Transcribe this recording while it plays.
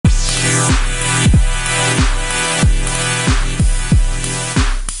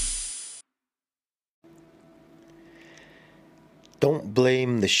Don't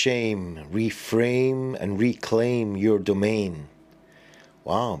blame the shame. Reframe and reclaim your domain.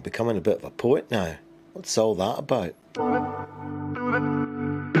 Wow, I'm becoming a bit of a poet now. What's all that about?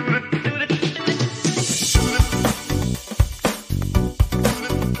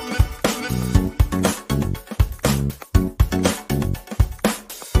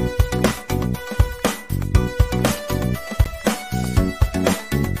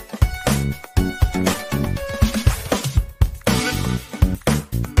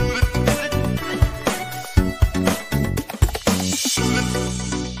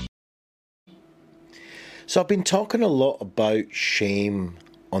 So I've been talking a lot about shame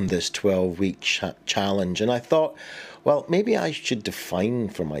on this 12-week challenge, and I thought, well, maybe I should define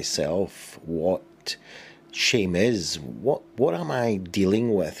for myself what shame is. What am I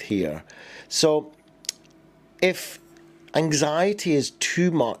dealing with here? So if anxiety is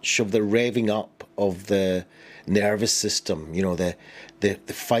too much of the revving up of the nervous system, you know, the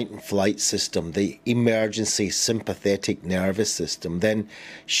fight and flight system, the emergency sympathetic nervous system, then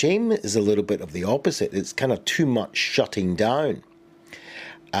shame is a little bit of the opposite. It's kind of too much shutting down.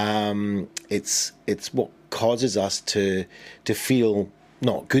 It's what causes us to feel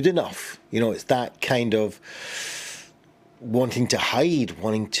not good enough. You know, it's that kind of wanting to hide,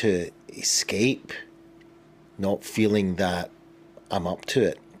 wanting to escape, not feeling that I'm up to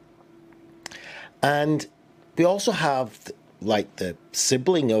it. And we also have like the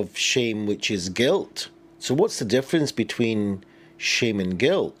sibling of shame, which is guilt. So what's the difference between shame and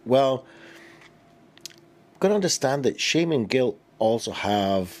guilt? Well, you've got to understand that shame and guilt also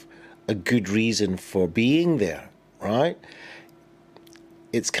have a good reason for being there, right?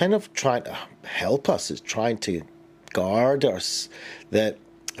 It's kind of trying to help us. It's trying to guard us, that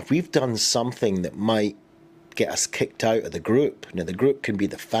if we've done something that might get us kicked out of the group. Now, the group can be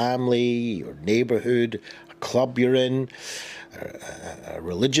the family, your neighborhood, a club you're in, a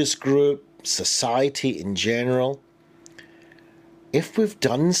religious group, society in general. If we've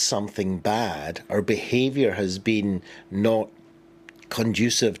done something bad, our behavior has been not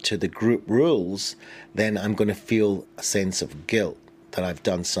conducive to the group rules, then I'm going to feel a sense of guilt that I've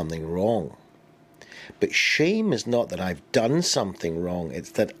done something wrong. But shame is not that I've done something wrong,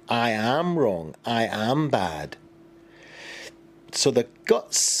 it's that I am wrong, I am bad. So they've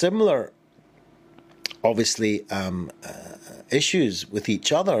got similar, obviously, issues with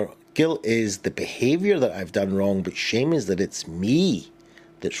each other. Guilt is the behavior that I've done wrong, but shame is that it's me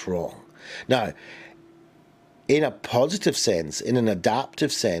that's wrong. Now, in a positive sense, in an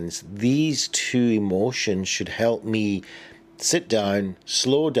adaptive sense, these two emotions should help me sit down,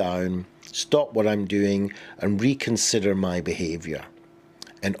 slow down, stop what I'm doing, and reconsider my behavior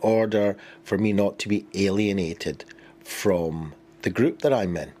in order for me not to be alienated from the group that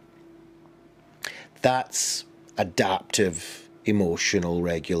I'm in. That's adaptive emotional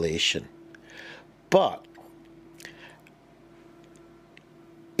regulation. But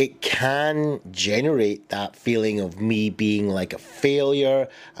it can generate that feeling of me being like a failure,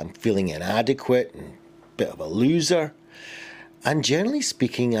 I'm feeling inadequate and a bit of a loser. And generally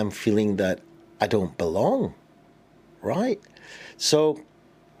speaking, I'm feeling that I don't belong, right? So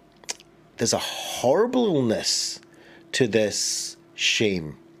there's a horribleness to this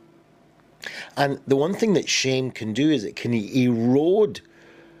shame. And the one thing that shame can do is it can erode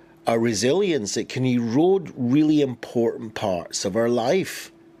our resilience. It can erode really important parts of our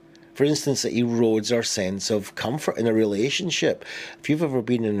life. For instance, it erodes our sense of comfort in a relationship. If you've ever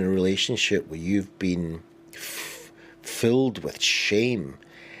been in a relationship where you've been filled with shame,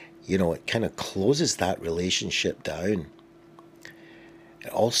 you know, it kind of closes that relationship down. It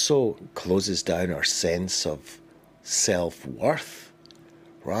also closes down our sense of self-worth,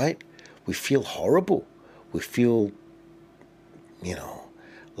 right? We feel horrible. We feel, you know,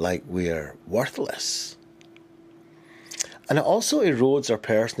 like we're worthless. And it also erodes our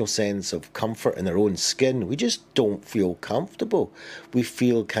personal sense of comfort in our own skin. We just don't feel comfortable. We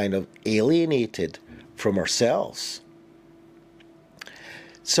feel kind of alienated from ourselves.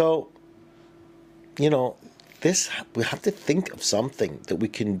 So, you know, we have to think of something that we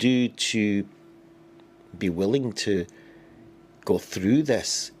can do to be willing to go through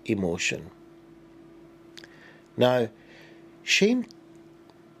this emotion. Now, shame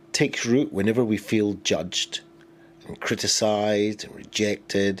takes root whenever we feel judged and criticized and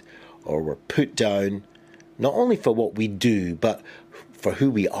rejected, or we're put down, not only for what we do, but for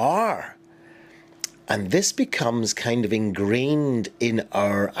who we are. And this becomes kind of ingrained in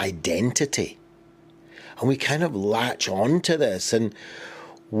our identity. And we kind of latch on to this, and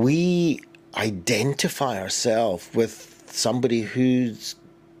we identify ourselves with somebody who's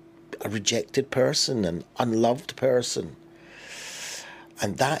a rejected person, an unloved person.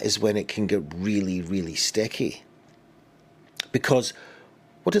 And that is when it can get really, really sticky. Because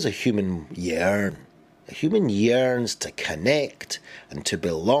what does a human yearn? A human yearns to connect and to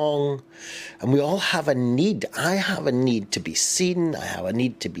belong. And we all have a need. I have a need to be seen. I have a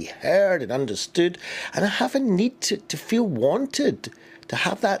need to be heard and understood. And I have a need to feel wanted, to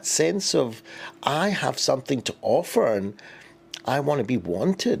have that sense of I have something to offer and I want to be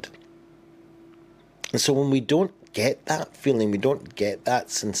wanted. And so when we don't get that feeling, we don't get that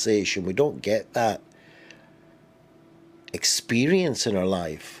sensation, we don't get that experience in our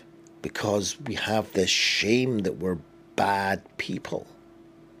life because we have this shame that we're bad people.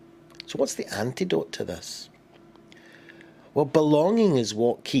 So what's the antidote to this? Well, belonging is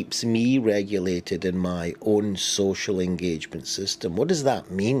what keeps me regulated in my own social engagement system. What does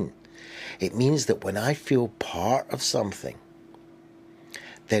that mean? It means that when I feel part of something,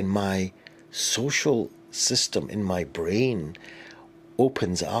 then my social system in my brain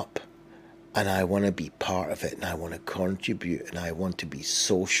opens up and I want to be part of it and I want to contribute and I want to be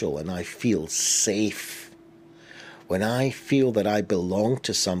social and I feel safe. When I feel that I belong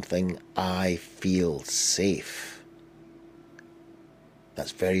to something, I feel safe.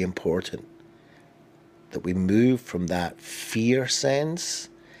 That's very important, that we move from that fear sense,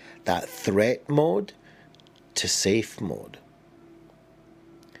 that threat mode, to safe mode.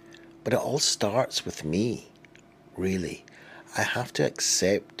 But it all starts with me, really. I have to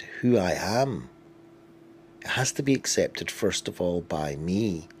accept who I am. It has to be accepted, first of all, by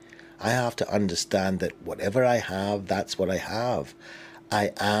me. I have to understand that whatever I have, that's what I have.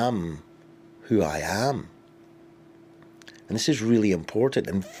 I am who I am. And this is really important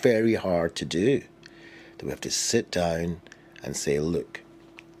and very hard to do. That we have to sit down and say, look,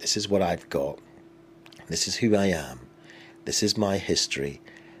 this is what I've got. This is who I am. This is my history.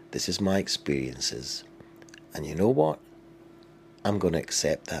 This is my experiences. And you know what? I'm going to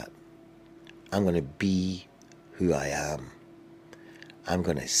accept that. I'm going to be who I am. I'm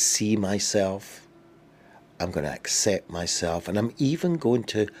going to see myself. I'm going to accept myself. And I'm even going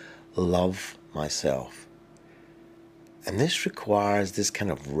to love myself. And this requires this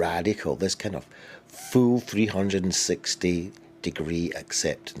kind of radical, this kind of full 360-degree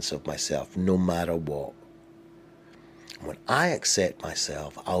acceptance of myself, no matter what. When I accept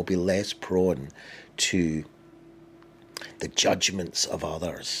myself, I'll be less prone to the judgments of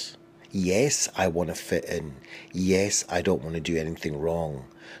others. Yes, I want to fit in. Yes, I don't want to do anything wrong.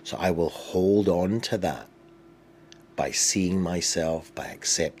 So I will hold on to that by seeing myself, by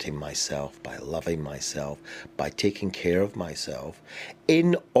accepting myself, by loving myself, by taking care of myself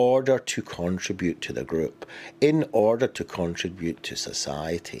in order to contribute to the group, in order to contribute to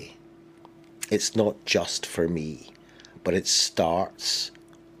society. It's not just for me, but it starts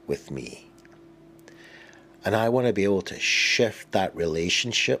with me. And I want to be able to shift that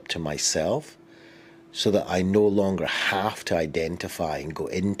relationship to myself so that I no longer have to identify and go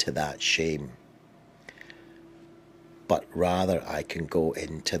into that shame. But rather I can go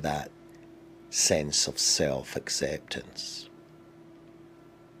into that sense of self-acceptance.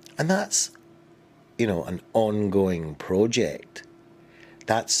 And that's, an ongoing project.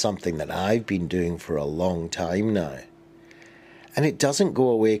 That's something that I've been doing for a long time now. And it doesn't go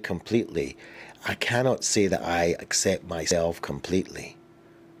away completely. I cannot say that I accept myself completely.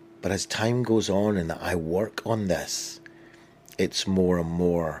 But as time goes on and I work on this, it's more and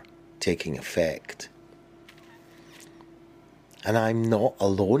more taking effect. And I'm not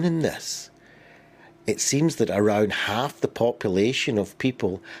alone in this. It seems that around half the population of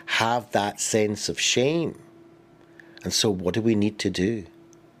people have that sense of shame. And so what do we need to do?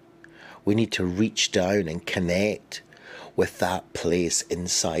 We need to reach down and connect with that place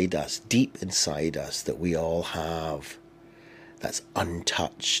inside us, deep inside us, that we all have, that's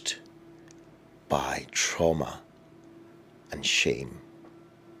untouched by trauma and shame.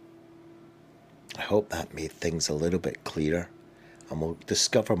 I hope that made things a little bit clearer, and we'll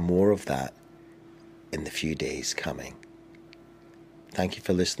discover more of that in the few days coming. Thank you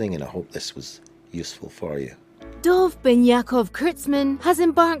for listening, and I hope this was useful for you. Dov Ben Yaakov Kurtzman has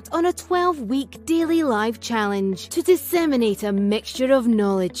embarked on a 12-week daily live challenge to disseminate a mixture of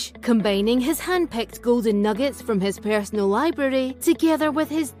knowledge, combining his hand-picked golden nuggets from his personal library together with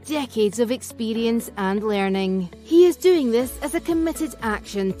his decades of experience and learning. He is doing this as a committed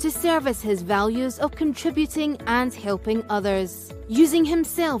action to service his values of contributing and helping others, using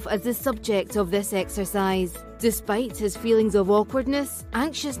himself as the subject of this exercise. Despite his feelings of awkwardness,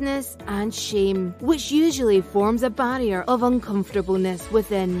 anxiousness and shame, which usually forms a barrier of uncomfortableness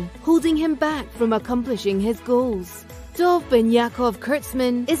within, holding him back from accomplishing his goals. Dov Ben-Yaakov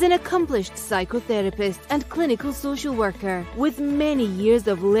Kurtzman is an accomplished psychotherapist and clinical social worker with many years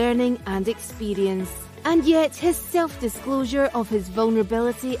of learning and experience. And yet his self-disclosure of his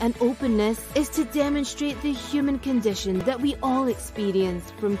vulnerability and openness is to demonstrate the human condition that we all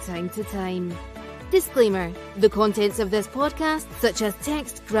experience from time to time. Disclaimer: the contents of this podcast, such as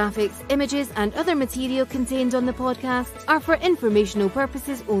text, graphics, images and other material contained on the podcast, are for informational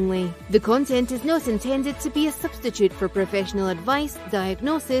purposes only. The content is not intended to be a substitute for professional advice,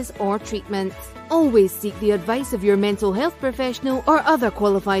 diagnosis or treatment. Always seek the advice of your mental health professional or other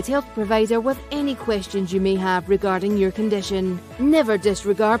qualified health provider with any questions you may have regarding your condition. Never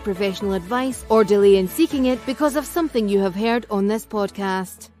disregard professional advice or delay in seeking it because of something you have heard on this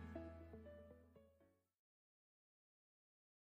podcast.